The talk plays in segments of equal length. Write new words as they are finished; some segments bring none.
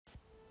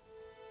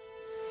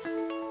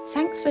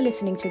Thanks for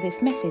listening to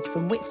this message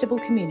from Whitstable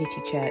Community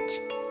Church.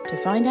 To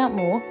find out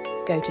more,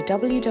 go to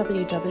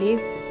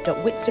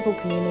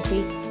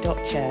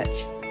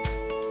www.whitstablecommunity.church.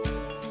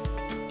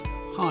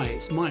 Hi,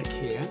 it's Mike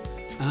here.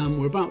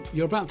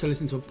 You're about to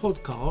listen to a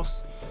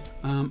podcast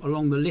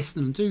along the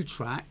Listen and Do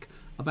track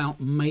about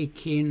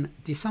making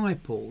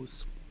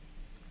disciples.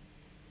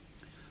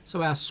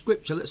 So our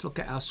scripture, let's look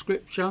at our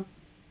scripture.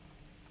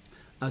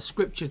 Our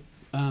scripture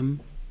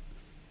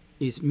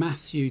is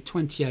Matthew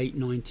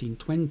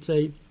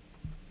 28:19-20,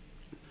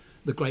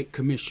 the Great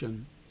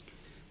Commission.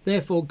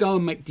 Therefore, go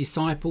and make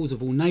disciples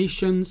of all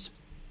nations,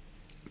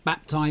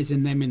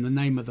 baptizing them in the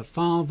name of the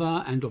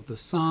Father and of the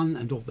Son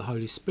and of the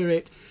Holy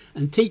Spirit,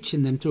 and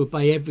teaching them to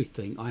obey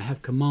everything I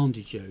have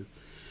commanded you.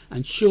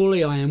 And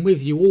surely I am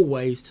with you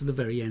always to the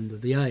very end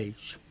of the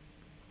age.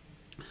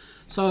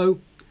 So,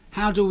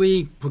 how do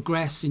we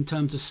progress in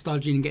terms of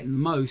studying and getting the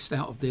most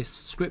out of this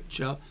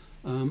scripture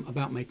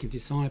about making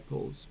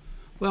disciples?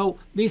 Well,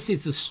 this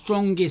is the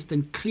strongest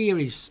and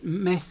clearest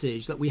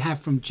message that we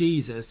have from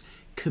Jesus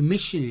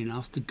commissioning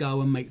us to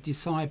go and make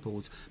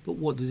disciples. But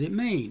what does it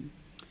mean?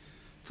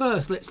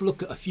 First, let's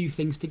look at a few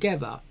things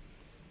together.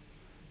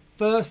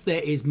 First, there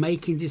is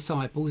making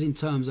disciples in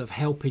terms of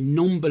helping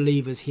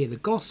non-believers hear the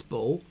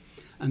gospel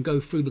and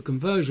go through the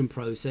conversion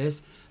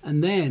process.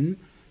 And then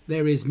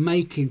there is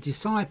making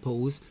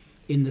disciples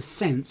in the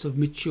sense of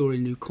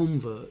maturing new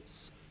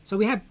converts. So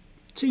we have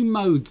two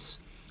modes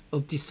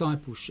of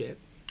discipleship,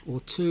 or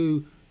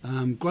two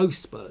growth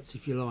spurts,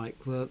 if you like.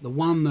 The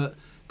one that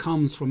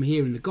comes from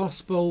hearing the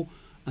gospel,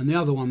 and the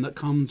other one that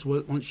comes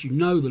once you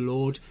know the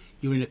Lord,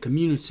 you're in a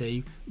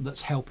community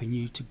that's helping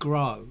you to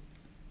grow.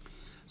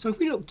 So if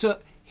we looked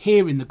at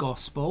hearing the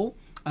gospel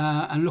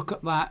and look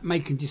at that,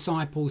 making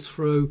disciples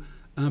through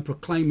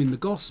proclaiming the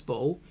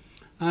gospel,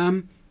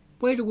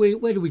 where do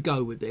we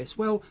go with this?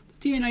 Well, the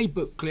DNA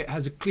booklet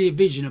has a clear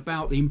vision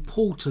about the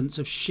importance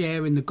of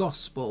sharing the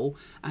gospel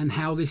and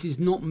how this is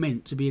not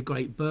meant to be a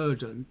great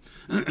burden.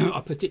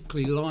 I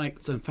particularly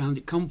liked and found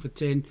it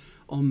comforting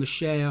on the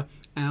Share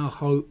Our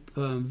Hope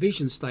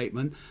vision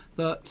statement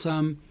that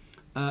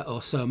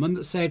or sermon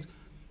that said,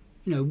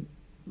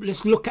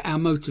 let's look at our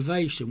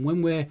motivation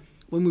when we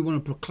want to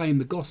proclaim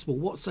the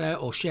gospel.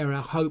 Or share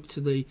our hope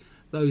to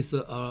those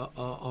that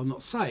are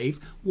not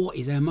saved? What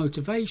is our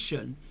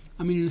motivation?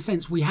 I mean, in a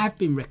sense, we have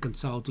been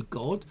reconciled to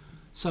God,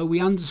 so we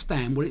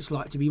understand what it's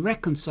like to be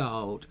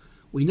reconciled.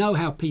 We know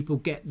how people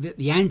get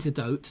the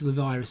antidote to the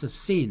virus of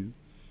sin.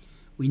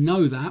 We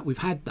know that, we've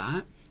had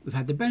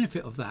the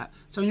benefit of that.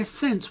 So in a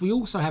sense, we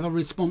also have a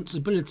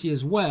responsibility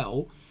as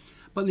well,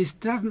 but this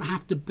doesn't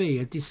have to be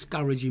a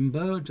discouraging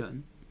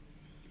burden.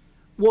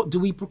 What do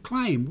we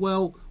proclaim?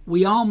 Well,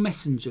 we are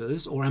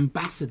messengers or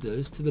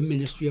ambassadors to the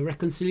ministry of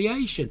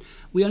reconciliation.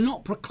 We are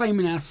not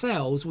proclaiming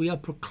ourselves, we are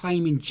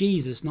proclaiming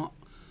Jesus, not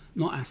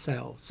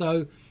ourselves.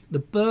 So the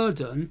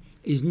burden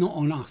is not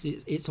on us,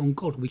 it's on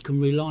God. We can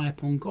rely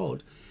upon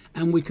God,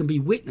 and we can be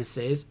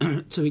witnesses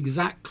to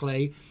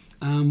exactly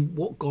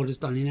what God has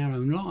done in our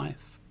own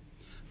life.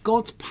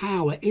 God's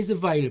power is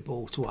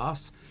available to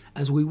us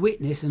as we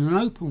witness in an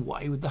open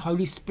way with the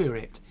Holy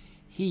Spirit.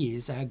 He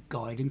is our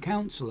guide and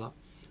counsellor.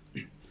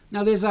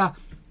 Now there's a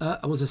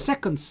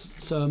second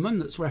sermon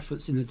that's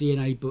referenced in the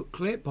DNA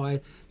booklet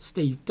by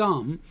Steve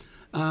Dunn,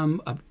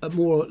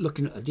 more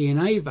looking at the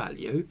DNA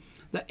value,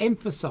 that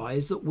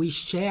emphasise that we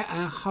share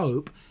our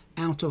hope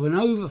out of an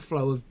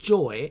overflow of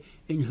joy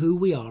in who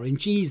we are in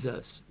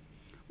Jesus.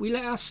 We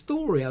let our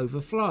story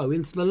overflow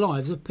into the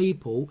lives of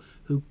people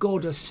who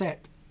God has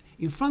set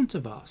in front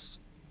of us.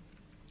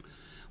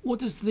 What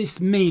does this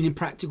mean in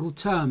practical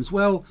terms?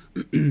 Well,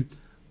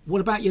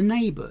 what about your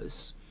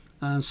neighbours?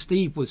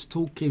 Steve was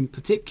talking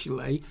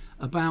particularly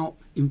about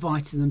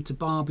inviting them to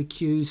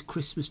barbecues,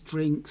 Christmas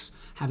drinks,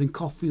 having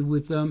coffee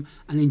with them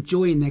and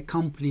enjoying their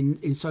company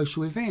in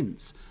social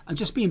events and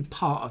just being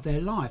part of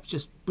their life,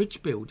 just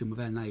bridge building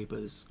with our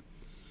neighbours.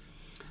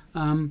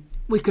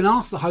 We can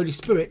ask the Holy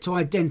Spirit to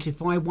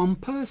identify one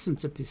person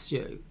to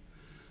pursue.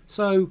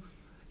 So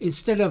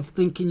instead of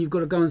thinking you've got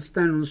to go and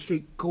stand on the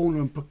street corner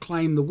and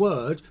proclaim the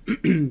word,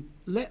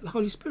 let the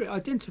Holy Spirit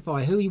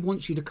identify who he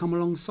wants you to come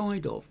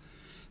alongside of.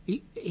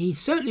 He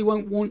certainly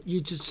won't want you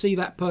to see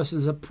that person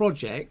as a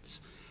project,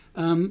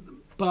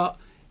 but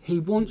he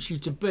wants you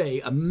to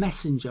be a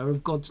messenger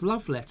of God's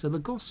love letter, the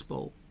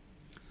gospel.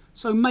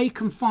 So make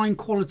and find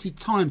quality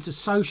time to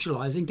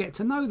socialise and get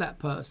to know that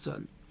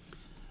person.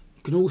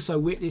 You can also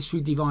witness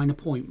through divine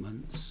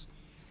appointments.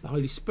 The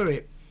Holy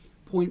Spirit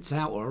points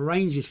out or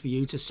arranges for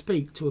you to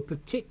speak to a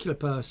particular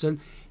person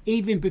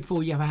even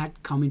before you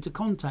have come into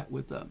contact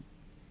with them.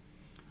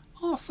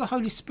 Ask the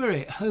Holy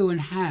Spirit who and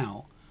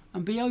how,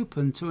 and be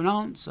open to an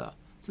answer.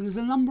 So there's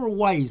a number of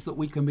ways that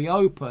we can be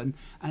open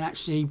and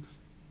actually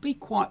be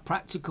quite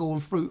practical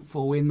and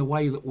fruitful in the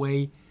way that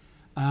we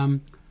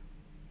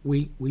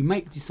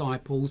make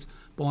disciples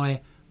by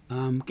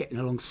getting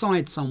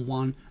alongside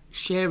someone,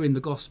 sharing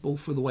the gospel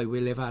through the way we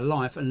live our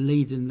life and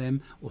leading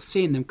them or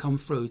seeing them come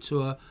through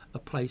to a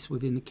place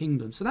within the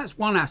kingdom. So that's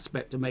one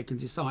aspect of making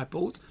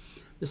disciples.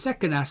 The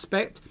second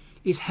aspect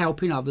is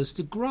helping others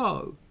to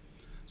grow.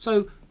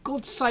 So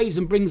God saves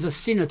and brings a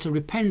sinner to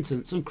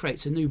repentance and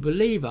creates a new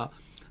believer.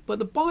 But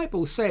the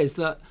Bible says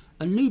that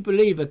a new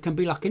believer can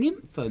be like an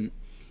infant.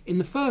 In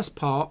the first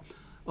part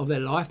of their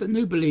life, the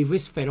new believer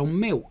is fed on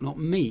milk, not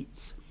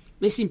meat.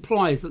 This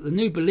implies that the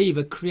new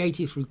believer,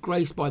 created through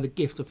grace by the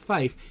gift of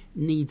faith,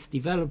 needs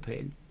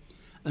developing.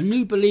 A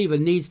new believer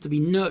needs to be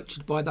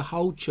nurtured by the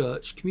whole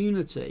church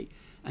community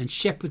and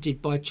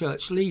shepherded by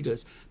church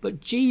leaders.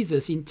 But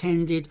Jesus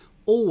intended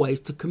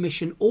always to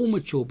commission all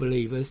mature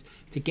believers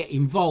to get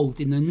involved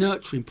in the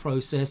nurturing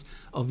process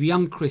of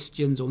young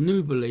Christians or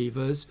new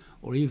believers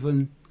or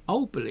even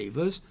old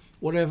believers,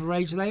 whatever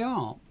age they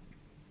are.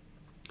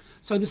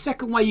 So the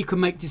second way you can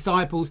make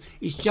disciples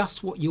is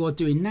just what you are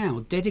doing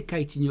now,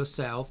 dedicating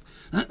yourself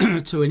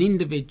to an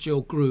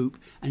individual group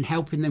and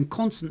helping them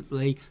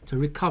constantly to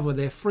recover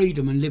their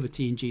freedom and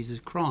liberty in Jesus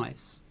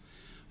Christ.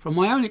 From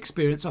my own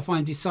experience, I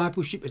find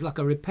discipleship is like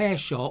a repair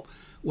shop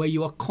where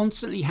you are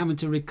constantly having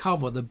to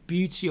recover the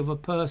beauty of a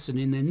person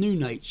in their new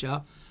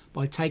nature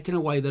by taking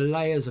away the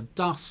layers of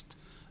dust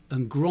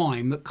and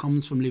grime that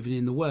comes from living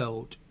in the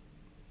world.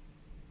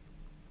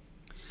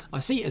 I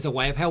see it as a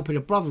way of helping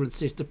a brother and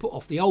sister put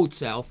off the old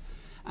self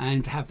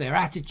and have their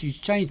attitudes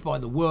changed by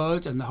the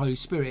Word and the Holy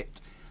Spirit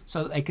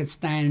so that they can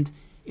stand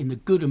in the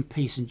good and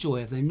peace and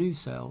joy of their new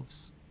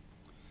selves.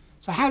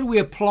 So how do we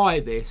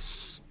apply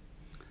this?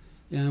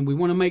 We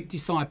want to make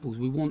disciples.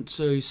 We want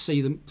to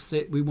see them.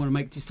 We want to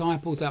make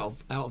disciples out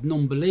of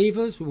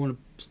non-believers. We want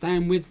to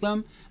stand with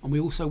them, and we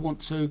also want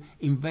to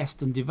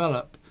invest and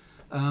develop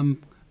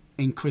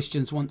in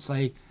Christians once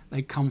they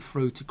come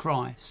through to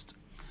Christ.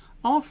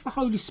 Ask the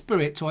Holy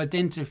Spirit to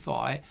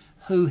identify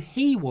who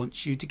He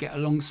wants you to get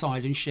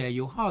alongside and share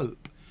your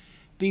hope.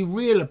 Be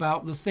real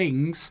about the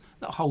things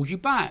that hold you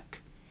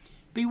back.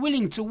 Be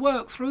willing to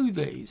work through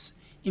these.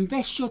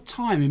 Invest your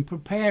time in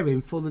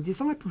preparing for the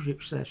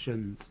discipleship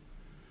sessions.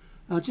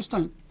 Don't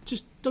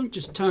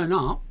just turn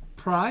up.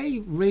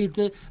 Pray,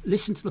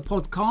 listen to the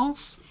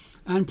podcasts,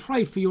 and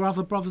pray for your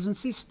other brothers and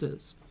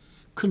sisters.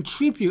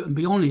 Contribute and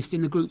be honest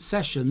in the group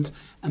sessions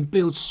and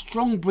build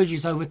strong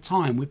bridges over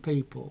time with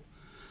people.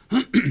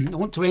 I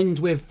want to end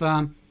with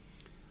some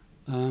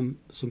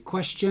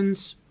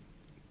questions.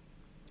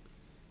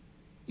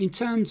 In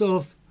terms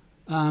of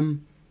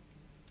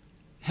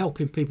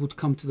helping people to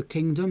come to the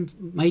kingdom,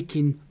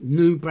 making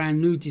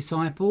brand new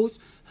disciples,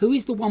 who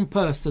is the one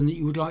person that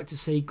you would like to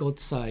see God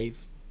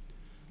save?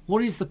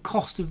 What is the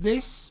cost of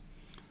this?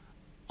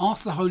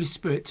 Ask the Holy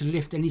Spirit to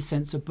lift any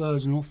sense of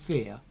burden or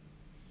fear.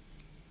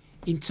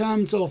 In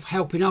terms of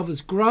helping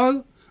others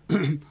grow,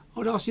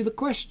 I'd ask you the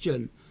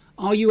question,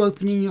 are you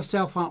opening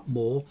yourself up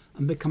more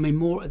and becoming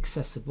more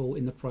accessible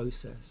in the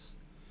process?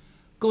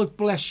 God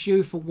bless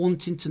you for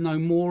wanting to know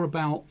more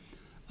about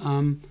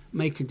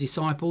making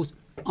disciples.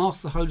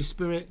 Ask the Holy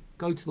Spirit,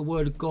 go to the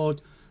Word of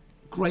God.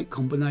 Great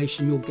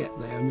combination, you'll get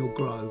there and you'll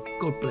grow.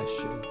 God bless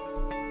you.